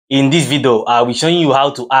In this video, I'll be showing you how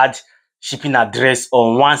to add shipping address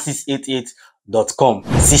on 1688.com.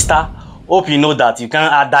 Sister, hope you know that you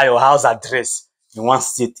can add that your house address in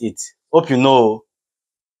 1688. Hope you know.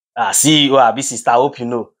 See you, sister, hope you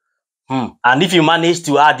know. And if you manage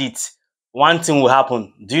to add it, one thing will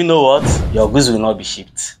happen. Do you know what? Your goods will not be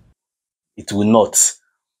shipped. It will not.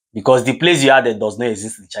 Because the place you added does not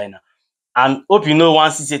exist in China. And hope you know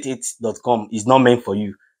 1688.com is not meant for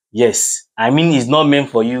you. Yes, I mean it's not meant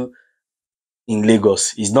for you in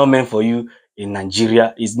Lagos. It's not meant for you in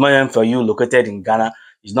Nigeria. It's not meant for you located in Ghana.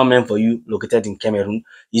 It's not meant for you located in Cameroon.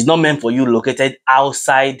 It's not meant for you located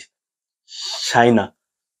outside China.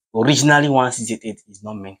 Originally 1688 is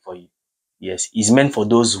not meant for you. Yes, it's meant for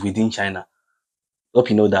those within China. Hope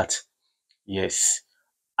you know that. Yes.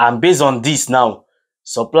 And based on this now,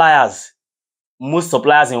 most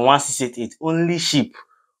suppliers in 1688 only ship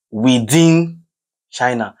within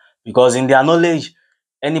China, because in their knowledge,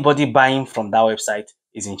 anybody buying from that website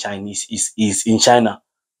is in Chinese, is in China.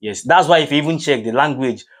 Yes, that's why if you even check the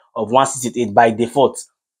language of 1688 by default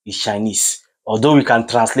is Chinese, although we can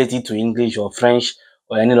translate it to English or French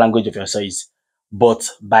or any language of your choice, but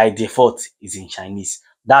by default is in Chinese.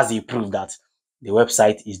 That's the proof that the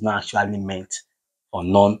website is not actually meant for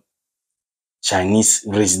non-Chinese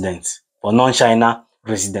residents, for non-China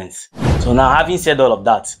residents. So now, having said all of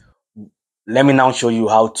that, let me now show you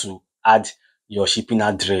how to add your shipping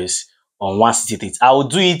address on 1688. I will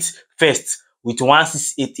do it first with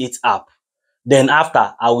 1688 app. Then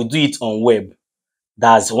after, I will do it on web.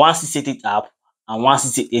 That's 1688 app and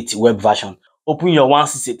 1688 web version. Open your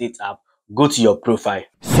 1688 app, go to your profile.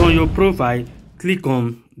 So on your profile, click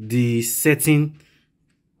on the setting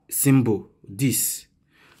symbol, this.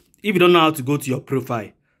 If you don't know how to go to your profile,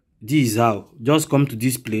 this is how. Just come to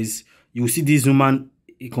this place. You will see this human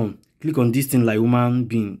icon. Click on this thing like human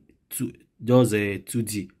being, just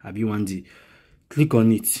 2D, abi 1D. Click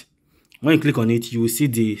on it. When you click on it, you will see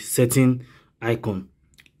the setting icon.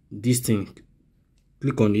 This thing.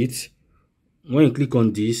 Click on it. When you click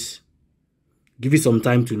on this, give it some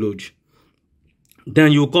time to load.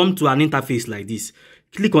 Then you come to an interface like this.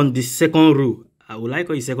 Click on the second row. I would like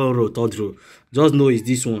the second row, third row. Just know it's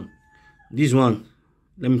this one. This one.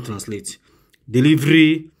 Let me translate.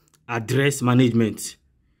 Delivery address management.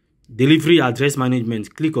 Delivery address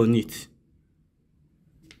management. Click on it.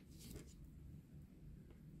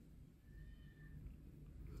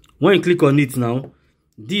 When you click on it now,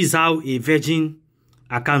 this is how a Virgin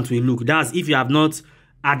account will look. That's if you have not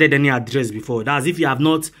added any address before. That's if you have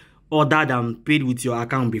not ordered and paid with your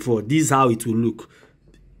account before. This is how it will look.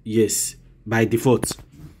 Yes, by default.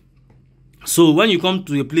 So when you come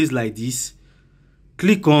to a place like this,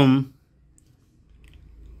 click on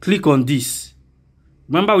this.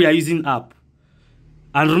 Remember, we are using app.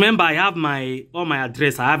 And remember, I have all my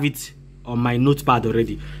address. I have it on my notepad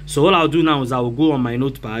already. So all I'll do now is I will go on my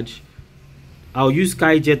notepad. I'll use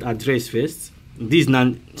SkyJet address first. This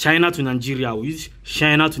is China to Nigeria. I'll use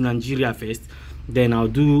China to Nigeria first. Then I'll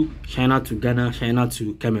do China to Ghana, China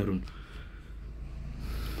to Cameroon.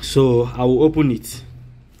 So I will open it.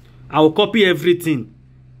 I will copy everything.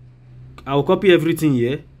 I will copy everything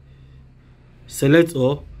here. Select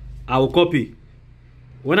all. I will copy.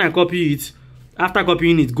 When I copy it, after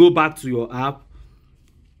copying it, go back to your app.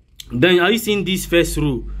 Then are you seeing this first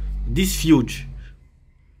row? This field.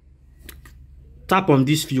 Tap on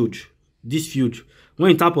this field. This field.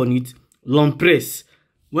 When you tap on it, long press.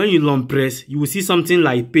 When you long press, you will see something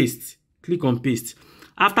like paste. Click on paste.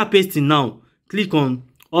 After pasting now, click on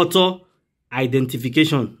auto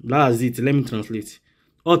identification. That's it. Let me translate.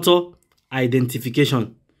 Auto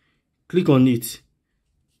identification. Click on it.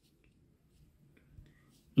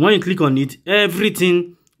 When you click on it,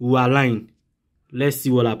 everything will align. Let's see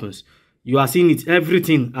what happens. You are seeing it,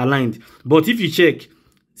 everything aligned. But if you check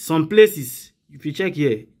some places, if you check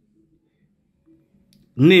here,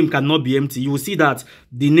 name cannot be empty. You will see that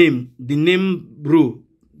the name row,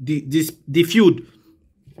 the field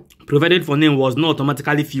provided for name was not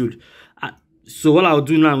automatically filled. So what I'll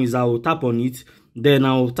do now is I'll tap on it. Then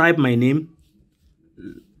I'll type my name.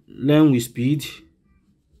 Learn with speed.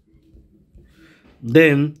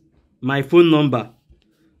 Then my phone number.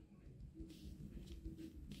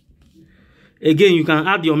 Again, you can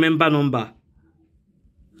add your member number.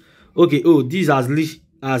 Okay, this has reached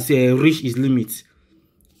its limit.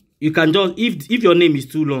 You can just, if your name is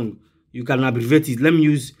too long, you can abbreviate it. Let me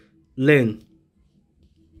use Learn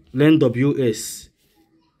WS.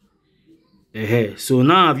 So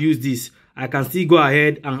now I've used this. I can still go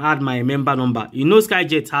ahead and add my member number. You know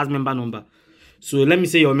SkyJet has member number. So let me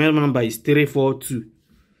say your member number is 342.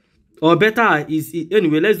 Or better is,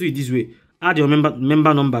 anyway, let's do it this way. add your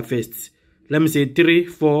member number first. Let me say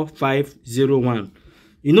 34501.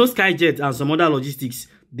 You know, Skyjet and some other logistics,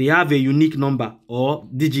 they have a unique number or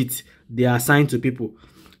digit they are assigned to people.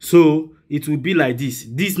 So it will be like this.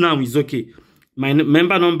 This now is okay. My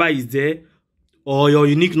member number is there, or your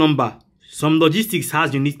unique number. Some logistics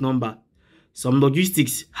has unique number. Some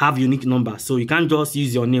logistics have unique number. So you can't just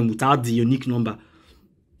use your name without the unique number.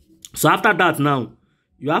 So after that now,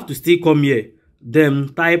 you have to still come here.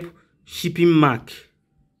 Then type shipping mark.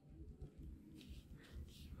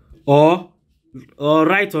 Or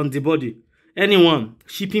write on the body. Anyone,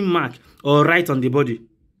 shipping mark or write on the body.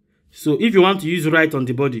 So if you want to use write on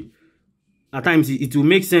the body, at times it will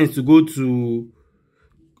make sense to go to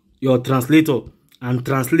your translator and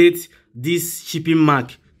translate this shipping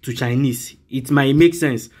mark to Chinese. It might make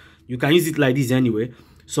sense. You can use it like this anyway.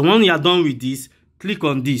 So when you are done with this, click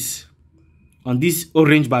on this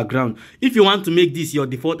orange background. If you want to make this your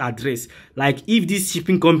default address, like if this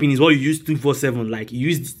shipping company is what you use 247, like you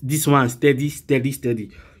use this one steady,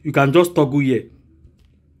 you can just toggle here.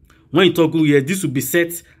 When you toggle here, this will be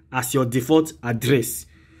set as your default address.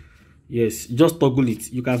 Yes, just toggle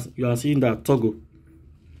it. You are seeing that toggle.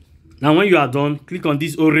 Now when you are done, click on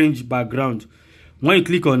this orange background. When you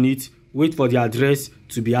click on it, wait for the address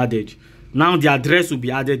to be added. Now the address will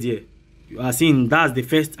be added here. You are seeing that's the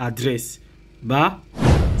first address.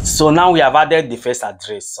 So now we have added the first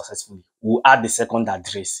address successfully. We'll add the second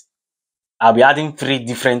address. I'll be adding 3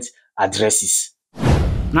 different addresses.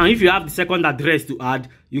 Now if you have the second address to add,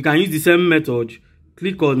 you can use the same method.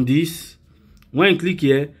 Click on this. When you click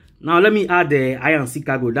here, now let me add the I&C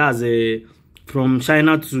cargo. That's from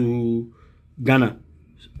China to Ghana.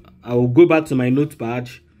 I will go back to my notepad,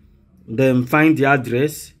 then find the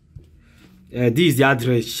address. This is the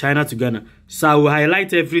address, China to Ghana. So I will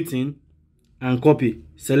highlight everything and copy.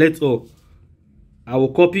 Select all. I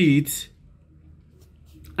will copy it.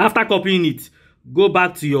 After copying it, go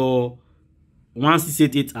back to your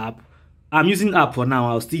 1688 app. I'm using app for now.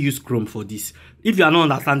 I'll still use Chrome for this. If you are not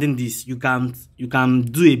understanding this, you can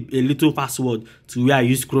do a little password to where I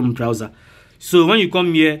use Chrome browser. So when you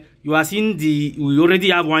come here, you are seeing we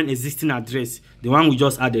already have one existing address, the one we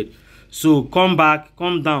just added. So come back,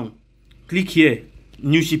 come down, click here,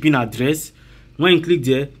 new shipping address. When you click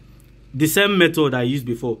there, the same method I used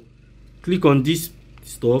before. Click on this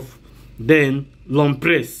stuff, then long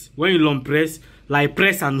press. When you long press, like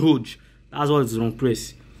press and hold, that's what it's long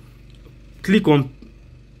press. Click on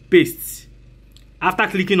paste. After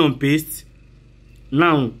clicking on paste,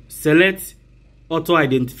 now select auto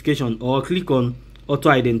identification or click on auto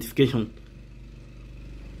identification.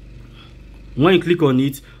 When you click on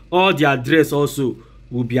it, all the address also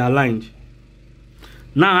will be aligned.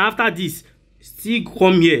 Now after this, still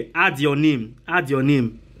come here, add your name.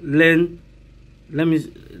 Learn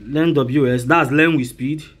WS, that's learn with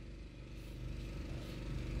speed.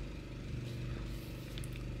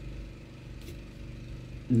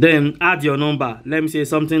 Then add your number. Let me say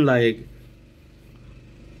something like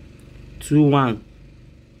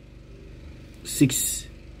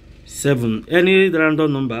 2167. Any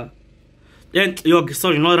random number. And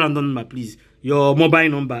sorry, not random number, please. Your mobile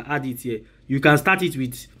number, add it here. You can start it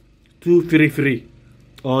with 233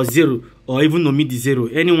 or 0 or even omit the 0.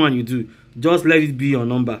 Anyone you do, just let it be your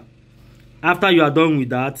number. After you are done with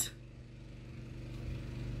that,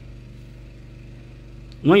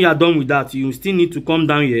 when you are done with that, you still need to come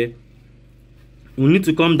down here. You need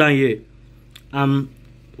to come down here and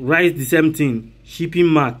write the same thing, shipping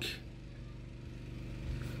mark.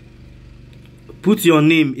 Put your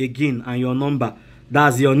name again and your number.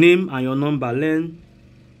 That's your name and your number. Learn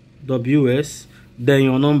WS, then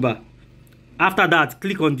your number. After that,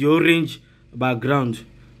 click on the orange background.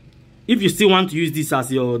 If you still want to use this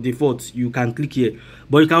as your default, you can click here.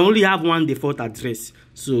 But you can only have one default address.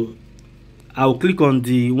 So I'll click on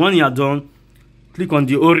when you are done, click on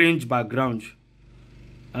the orange background.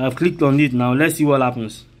 I've clicked on it now. Let's see what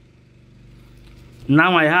happens.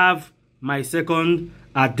 Now I have my second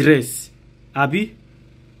address. Abby?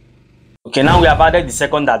 Okay, now we have added the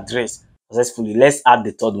second address successfully. Let's add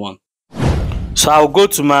the third one. So I'll go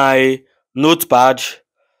to my notepad.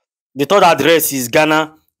 The third address is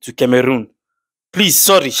Ghana to Cameroon. Please,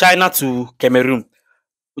 sorry, China to Cameroon.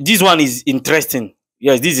 This one is interesting.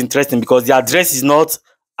 Yes, this is interesting because the address is not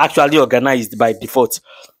actually organized by default.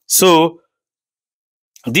 So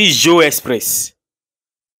this is Joe Express.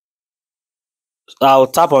 I'll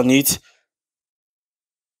tap on it.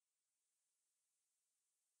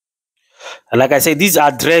 Like I said, this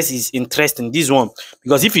address is interesting, this one,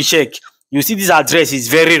 because if you check, you see this address is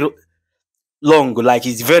very long, like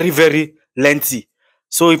it's very, very lengthy.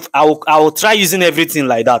 So if I will try using everything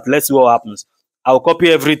like that. Let's see what happens. I will copy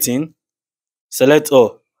everything, select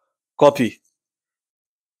all, copy.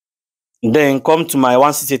 Then come to my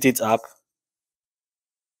 1688 app.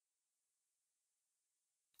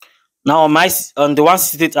 Now on the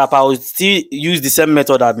 1688 app, I will still use the same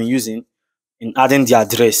method I've been using in adding the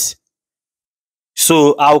address.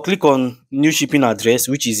 So I'll click on new shipping address,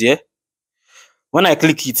 which is here. When I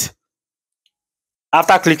click it,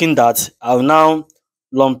 after clicking that, I'll now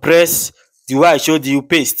long press the way I showed you,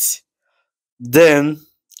 paste. Then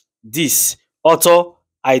this auto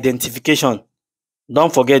identification.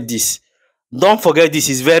 Don't forget this. Don't forget this,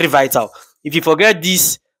 is very vital. If you forget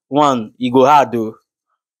this one, it go hard though.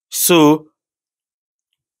 So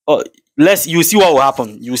you see what will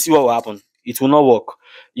happen. You see what will happen. It will not work.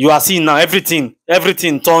 You are seeing now everything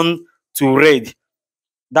turned to red.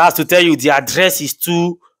 That's to tell you the address is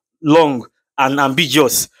too long and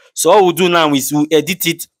ambiguous. So all we'll do now is we'll edit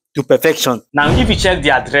it to perfection. Now, if you check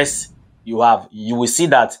the address you have, you will see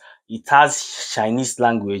that it has Chinese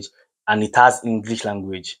language and it has English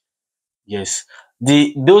language. Yes,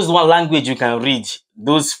 those one language you can read,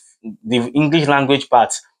 the English language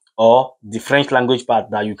part or the French language part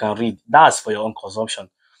that you can read, that's for your own consumption.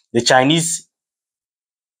 The Chinese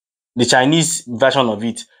version of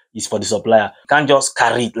it is for the supplier. You can't just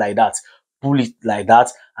carry it like that, pull it like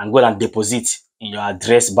that, and go and deposit in your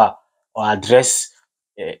address bar or address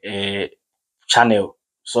channel.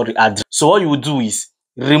 Sorry, address. So what you will do is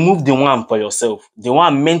remove the one for yourself, the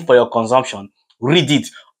one meant for your consumption. Read it,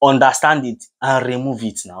 understand it, and remove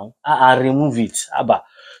it now. And remove it.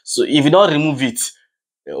 So if you don't remove it,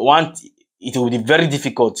 it will be very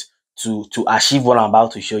difficult to achieve what I'm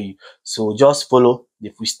about to show you. So just follow the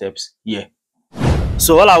footsteps here.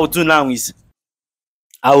 So all I will do now is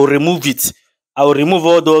I will remove it. I will remove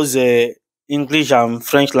all those English and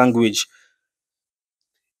French language.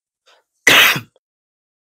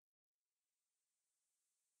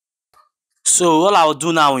 So all I will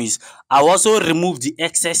do now is I will also remove the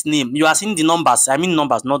excess name. You are seeing the numbers. I mean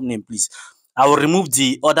numbers, not name, please. I will remove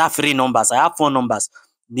the other 3 numbers. I have 4 numbers.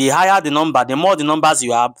 The higher the number, the more the numbers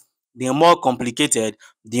you have, the more complicated,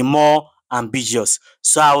 the more ambiguous.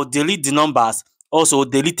 So I will delete the numbers. Also I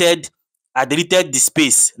deleted the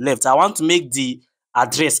space left. I want to make the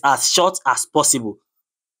address as short as possible.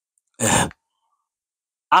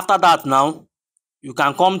 After that, now you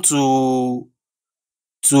can come to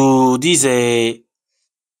this you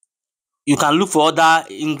can look for other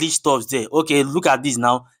English stuffs there. Okay, look at this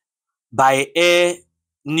now. By a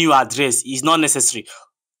new address is not necessary.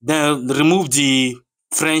 Then remove the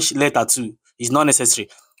French letter too. It's not necessary.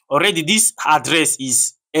 Already this address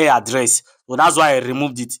is a address, so that's why I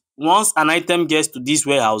removed it. Once an item gets to this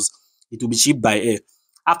warehouse, it will be shipped by air.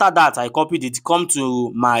 After that, I copied it, come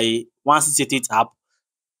to my 1688 app,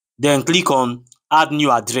 then click on add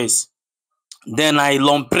new address. Then I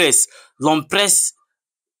long press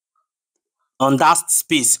on that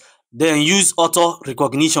space, then use auto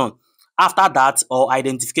recognition. After that, or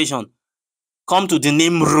identification, come to the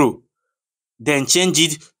name row, then change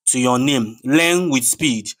it to your name, learn with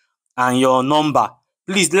speed, and your number.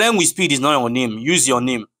 Please, learn with speed is not your name. Use your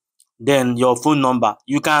name, then your phone number.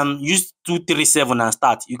 You can use 237 and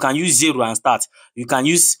start. You can use 0 and start. You can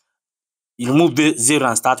remove 0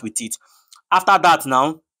 and start with it. After that,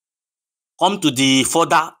 now come to the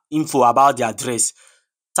further info about the address.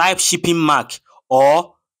 Type shipping mark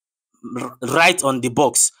or write on the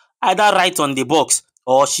box. Either write on the box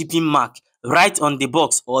or shipping mark. Write on the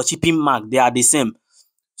box or shipping mark, they are the same.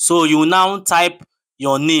 So you now type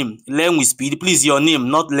your name, learn with speed. Please, your name,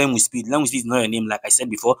 not learn with speed. Learn with speed is not your name, like I said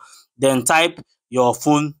before. Then type your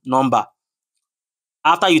phone number.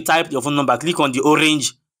 After you type your phone number, click on the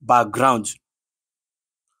orange background.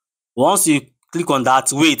 Once you click on that,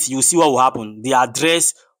 wait, you see what will happen. The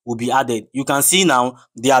address will be added. You can see now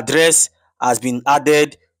the address has been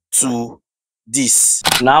added to this.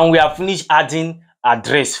 Now we have finished adding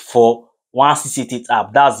address for 1688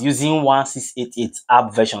 app. That's using 1688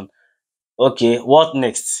 app version. Okay, what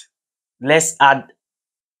next? Let's add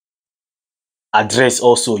address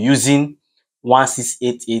also using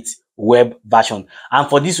 1688 web version. And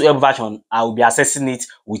for this web version, I will be accessing it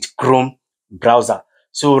with Chrome browser.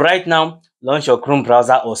 So right now, launch your Chrome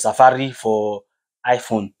browser or Safari for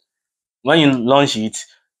iPhone. When you launch it,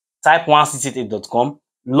 type 1688.com,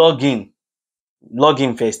 log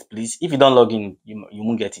in first, please. If you don't log in, you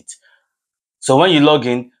won't get it. So when you log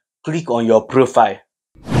in, click on your profile.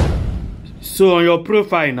 So on your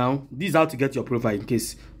profile now, this is how to get your profile. In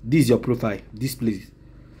case this is your profile, this place,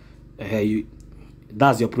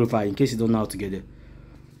 that's your profile. In case you don't know how to get it,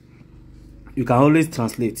 you can always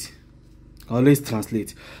translate. Always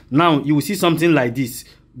translate. Now you will see something like this.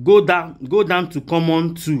 Go down to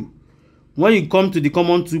common 2. When you come to the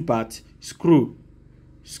common 2 part, scroll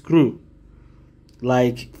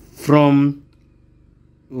like from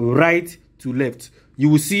right to left. You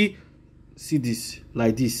will see this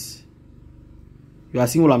like this. You are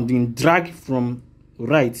seeing what I'm doing. Drag from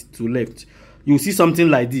right to left. You will see something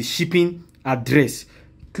like this, shipping address.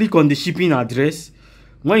 Click on the shipping address.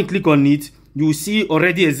 When you click on it, you will see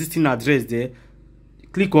already existing address there.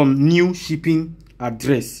 Click on new shipping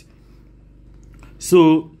address.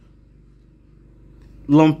 So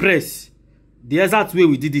long press the exact way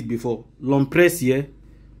we did it before. Long press here,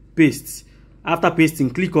 paste. After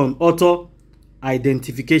pasting, click on auto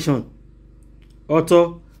identification. When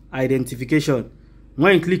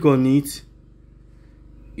you click on it,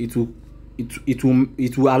 it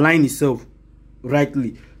will align itself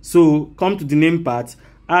rightly. So come to the name part,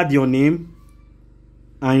 add your name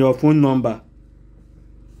and your phone number.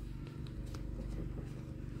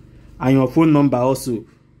 And your phone number also.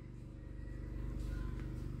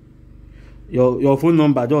 Your phone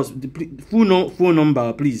number, just full phone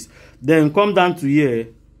number, please. Then come down to here.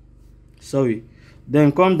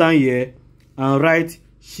 Then come down here and write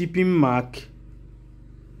shipping mark.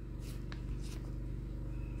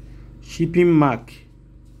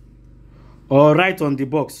 Or write on the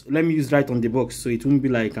box. Let me use write on the box so it won't be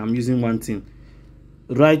like I'm using one thing.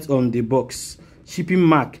 Write on the box. Shipping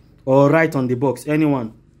mark or write on the box.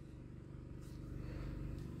 Anyone.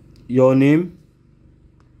 Your name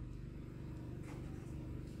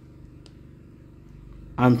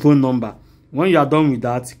and phone number. When you are done with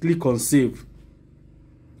that, click on save.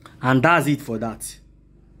 And that's it for that.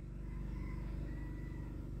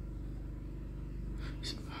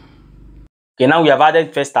 Okay, now we have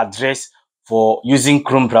added first address for using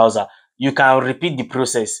Chrome browser. You can repeat the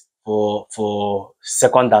process for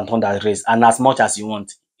second and third address, and as much as you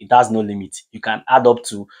want. It has no limit. You can add up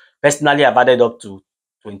to, personally I've added up to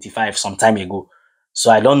 25 some time ago.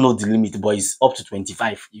 So I don't know the limit, but it's up to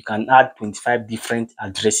 25. You can add 25 different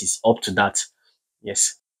addresses up to that.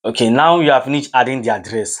 Yes. Okay, now you have finished adding the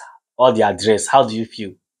address, all the address. How do you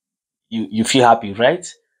feel? You feel happy, right?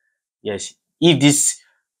 Yes. If this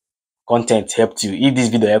content helped you, if this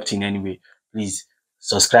video helped you in any way, please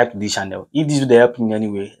subscribe to this channel. If this video helped you in any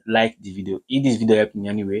way, like the video. If this video helped you in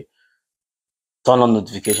any way, turn on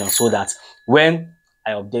notifications so that when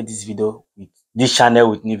I update this video with this channel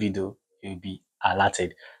with new video, you'll be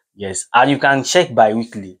alerted. Yes, and you can check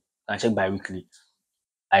bi-weekly.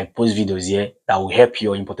 I post videos here that will help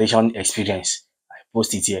your importation experience. I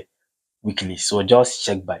post it here weekly, so just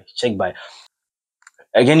check by.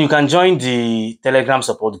 Again, you can join the Telegram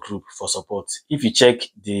support group for support. If you check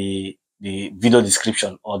the video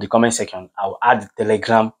description or the comment section, I'll add the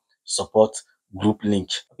Telegram support group link.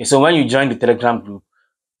 Okay, so when you join the Telegram group,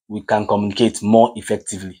 we can communicate more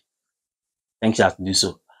effectively. Thank you to do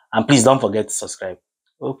so. And please don't forget to subscribe.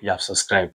 Hope you have subscribed.